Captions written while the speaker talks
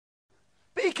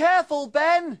careful,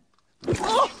 Ben.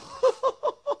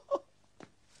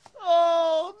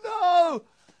 Oh, no.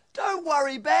 Don't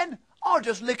worry, Ben. I'll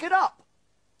just lick it up.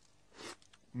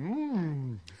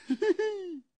 Mmm.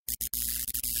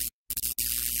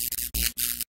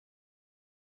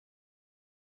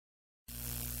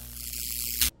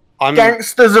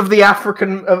 Gangsters of the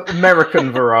African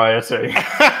American variety.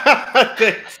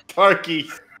 Turkey.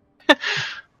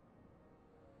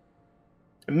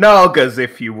 Nagas,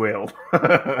 if you will.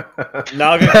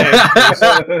 Naga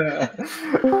gangsters.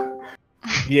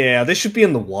 Yeah, they should be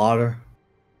in the water.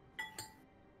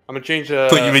 I'm gonna change.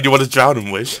 What, you mean you want to drown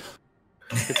him, Wish?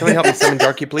 Can somebody help me summon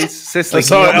Darky, please? Cicely,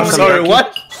 I'm sorry,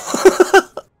 what?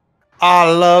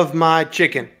 I love my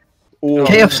chicken. Ooh.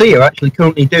 KFC are actually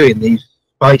currently doing these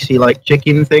spicy, like,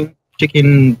 chicken things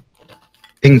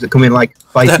that come in, like,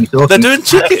 spicy sauce. They're doing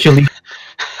chicken? Actually...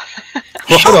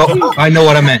 Shut up, I know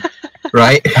what I meant,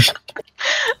 right?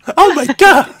 Oh my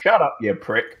god! Shut up, you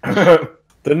prick.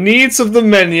 The needs of the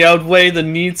many outweigh the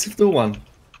needs of the one.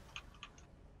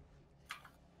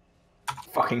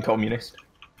 Fucking communist.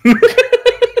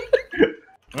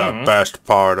 The best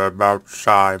part about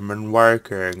Simon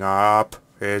waking up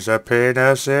is a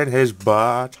penis in his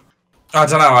butt. I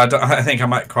don't know. I think I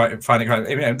might find it quite.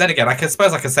 You know, then again, I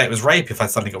suppose I could say it was rape if I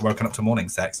suddenly got woken up to morning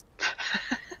sex.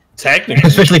 Technically,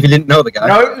 especially if you didn't know the guy.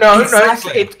 No,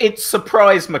 exactly. It's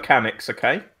surprise mechanics,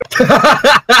 okay?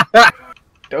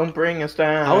 Don't bring us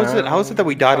down. How is it that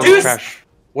we died on the crash?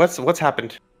 What's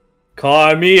happened?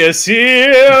 Karmi is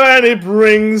here and it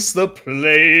brings the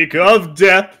plague of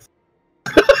death.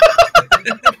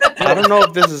 I don't know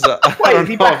if this is a. Wait, is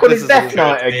he back on his death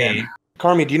knight again?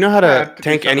 Carmi, do you know how to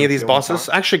tank any of these bosses?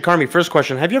 Actually, Carmi, first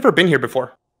question: have you ever been here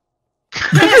before?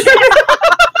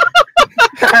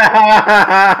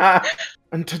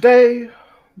 And today,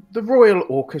 the Royal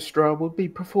Orchestra will be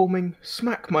performing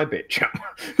 "Smack My Bitch Up."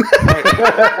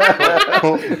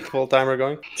 Full timer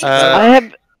going. I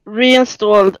have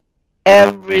reinstalled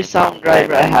every sound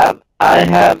driver I have. I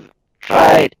have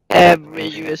tried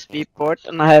every USB port,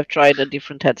 and I have tried a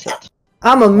different headset.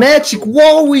 I'm a magic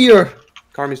warrior.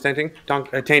 Carmi's tainting,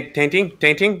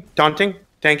 tanking.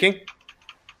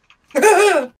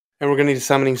 And we're gonna need a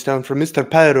summoning stone for Mr.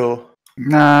 Pyro.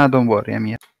 Nah, don't worry, I'm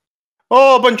here.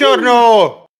 Oh,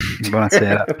 buongiorno!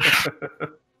 Buonasera.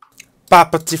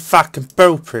 Papati fucking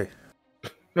poopy.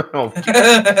 Oh.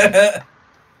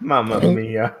 Mamma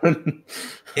mia.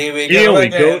 Here we Here go we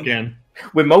again. go again.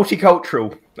 We're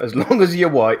multicultural, as long as you're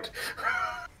white.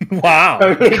 Wow.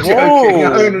 Only joking,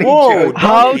 only joking.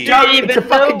 How do you It's a even know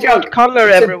fucking joke. what color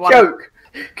It's everyone? a joke.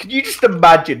 Can you just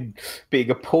imagine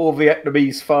being a poor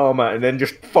Vietnamese farmer and then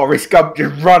just Forrest Gump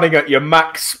just running at your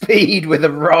max speed with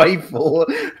a rifle?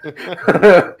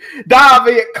 Da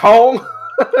Viet Cong!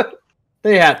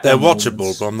 They're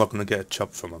watchable, but I'm not going to get a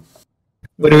chop from them.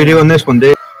 What do we do on this one,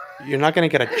 dude? You're not gonna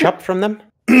get a chup from them?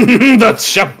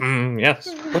 That's chop. Yes.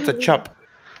 What's a chup?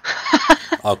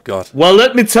 Oh god. Well,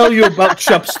 let me tell you about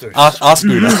chubsters. Ask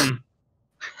Una.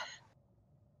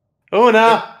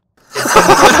 Una!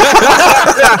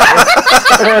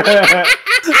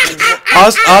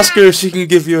 ask her if she can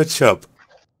give you a chub.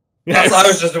 That's what I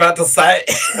was just about to say.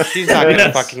 She's not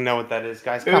gonna fucking know what that is,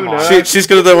 guys. Come on. She's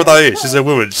going to know what that is. She's a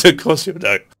woman. Of course she'll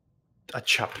know. A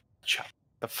chup. Chup.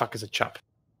 The fuck is a chup?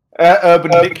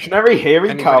 Urban Dictionary, here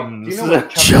he comes. Do you know what a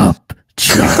Chop,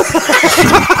 chop,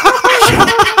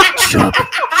 chop,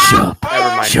 chop,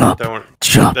 Never mind. chop, Don't.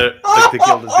 chop. The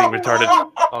guild is being retarded.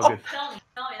 All good.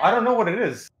 I don't know what it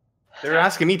is. They're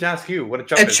asking me to ask you what a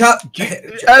chup is.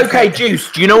 Okay, Juice,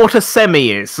 do you know what a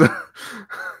semi is?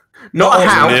 Not a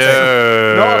house.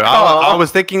 No. Not a car. I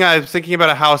was thinking about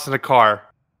a house and a car.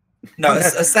 No,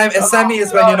 a semi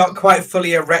is when you're not quite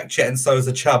fully erect yet, and so is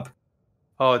a chub.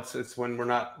 Oh, it's when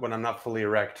I'm not fully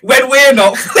erect. When we're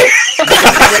not.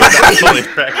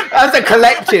 As a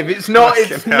collective, it's not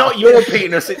your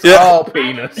penis, it's our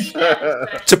penis.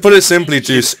 To put it simply,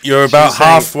 Juice, you're about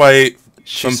halfway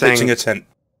from pitching a tent.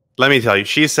 Let me tell you,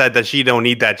 she said that she don't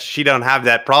need that. She don't have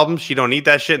that problem. She don't need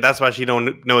that shit. That's why she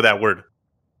don't know that word.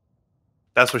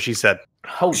 That's what she said.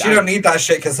 She don't need that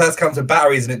shit because hers comes with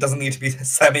batteries and it doesn't need to be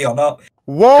semi or not.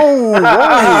 Whoa!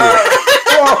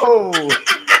 Whoa!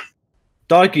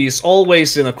 Darky is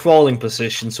always in a crawling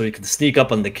position so he can sneak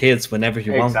up on the kids whenever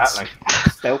he wants. Exactly.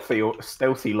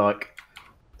 Stealthy like.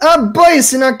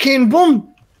 Boys in arcane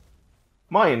boom.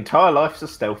 My entire life's a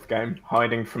stealth game.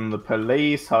 Hiding from the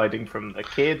police, hiding from the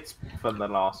kids for the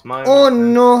last moment. Oh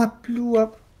no, I blew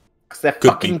up. Because they're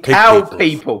fucking cow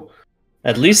people.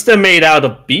 At least they're made out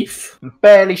of beef. I'm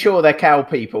barely sure they're cow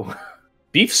people.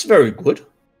 Beef's very good.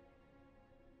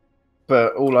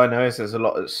 But all I know is there's a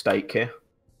lot at stake here.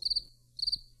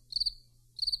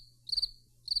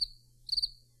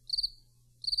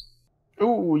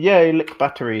 Ooh, yay, lick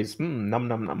batteries. Num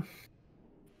num num.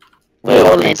 We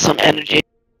all need some energy.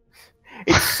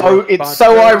 It's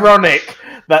so ironic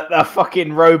that a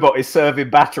fucking robot is serving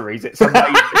batteries. It's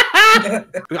amazing.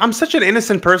 I'm such an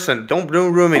innocent person. Don't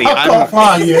ruin me. Fuck off,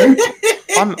 are you?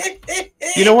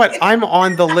 You know what? I'm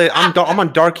on the list. I'm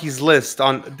on Darky's list.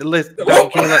 On the list. Can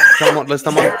you tell me what list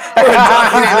I'm on?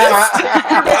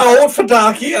 You're old for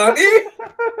Darky, aren't you?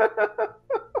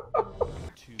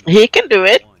 He can do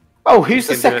it. Oh, who's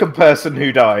the second person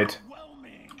who died?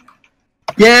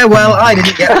 Yeah, well, I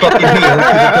didn't get fucking healed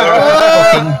because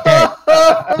fucking dead.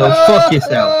 So fuck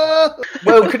yourself.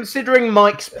 Well, considering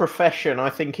Mike's profession,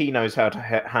 I think he knows how to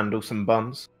handle some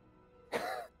bums.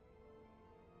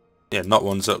 Yeah, not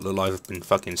ones that look like have been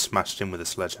fucking smashed in with a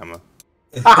sledgehammer.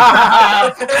 They're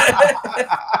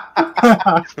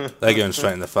going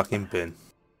straight in the fucking bin.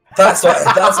 That's why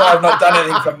I've not done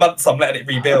anything for months. I'm letting it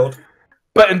rebuild.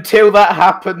 But until that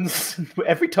happens,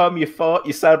 every time you fart,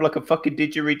 you sound like a fucking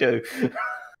didgeridoo.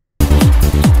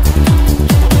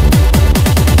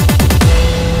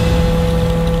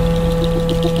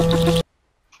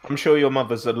 I'm sure your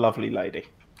mother's a lovely lady.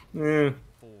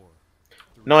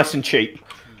 Nice and cheap.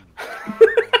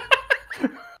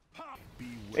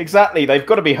 Exactly, they've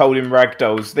got to be holding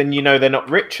ragdolls. Then you know they're not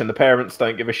rich and the parents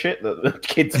don't give a shit that the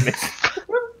kids miss.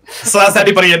 So that's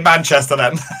anybody in Manchester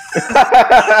then. Let's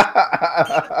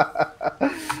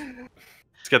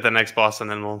get the next boss and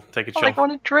then we'll take a chill. I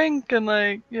want a drink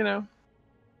and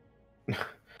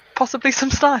possibly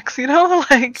some snacks.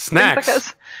 Like snacks. Like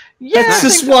yeah, I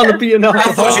just want to be an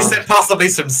alcohol. I thought she said possibly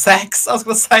some sex. I was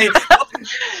going to say.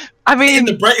 I mean, in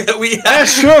the break that we had. Yeah,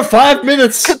 sure, 5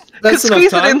 minutes. That's enough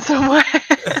squeeze time. it in somewhere.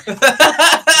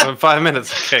 5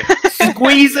 minutes, okay.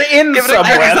 Squeeze it in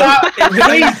somewhere.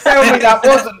 Please tell me that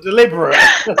wasn't deliberate.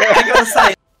 I'm going to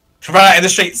say, right in the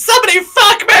street, somebody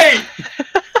fuck me!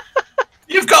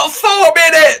 You've got 4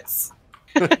 minutes!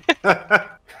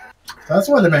 That's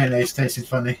why the mayonnaise tasted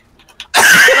funny.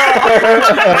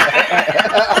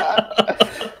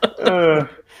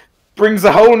 Brings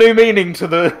a whole new meaning to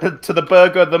the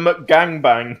burger, the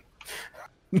McGangbang.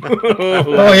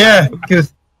 Oh yeah,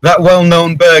 because that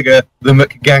well-known burger, the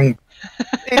McGang.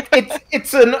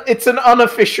 It's an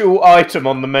unofficial item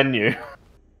on the menu.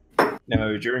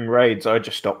 No, during raids, I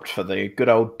just stopped for the good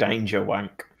old danger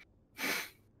wank.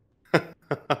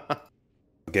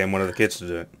 Getting one of the kids to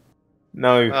do it.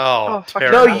 No. Oh,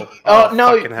 terrible.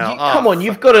 Come on,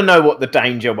 you've got to know what the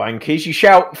danger wank is. You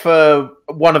shout for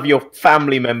one of your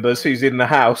family members who's in the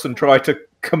house and try to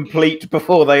complete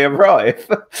before they arrive.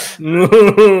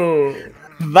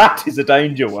 That is a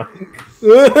danger wank.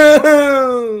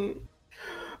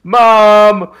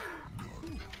 Mom!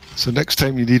 So next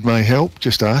time you need my help,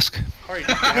 just ask.